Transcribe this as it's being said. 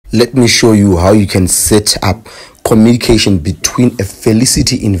let me show you how you can set up communication between a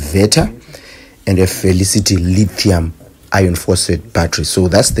Felicity inverter and a Felicity lithium iron phosphate battery. So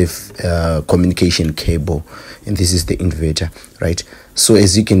that's the communication cable, and this is the inverter, right? So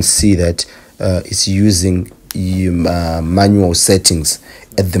as you can see that it's using manual settings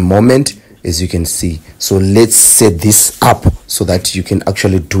at the moment, as you can see. So let's set this up so that you can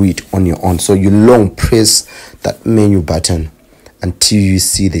actually do it on your own. So you long press that menu button until you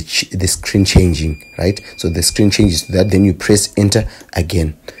see the screen changing, right? So the screen changes to that, then you press enter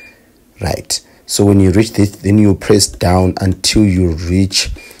again, right? So when you reach this, then you press down until you reach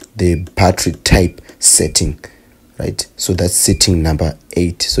the battery type setting, right? So that's setting number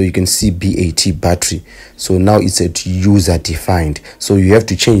 8. So you can see BAT battery. So now it's at user defined. So you have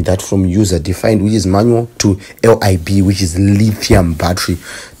to change that from user defined, which is manual, to LIB, which is lithium battery.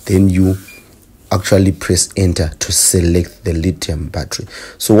 Then you actually press enter to select the lithium battery.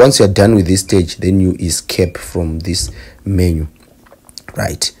 So once you're done with this stage, then you escape from this menu,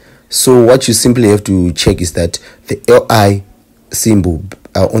 right? So what you simply have to check is that the LI symbol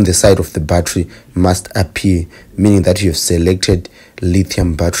on the side of the battery must appear, meaning that you have selected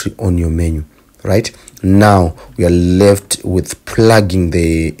lithium battery on your menu, right? Now we are left with plugging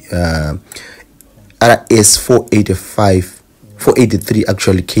the RS483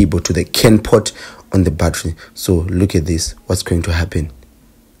 actually cable to the CAN port on the battery. So look at this, what's going to happen.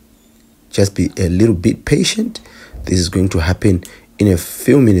 Just be a little bit patient. This is going to happen in a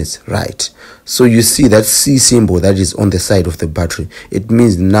few minutes, right? So you see that C symbol that is on the side of the battery. It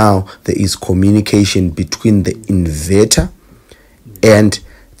means now there is communication between the inverter and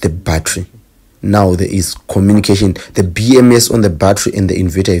the battery. Now there is communication. The BMS on the battery and the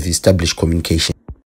inverter have established communication.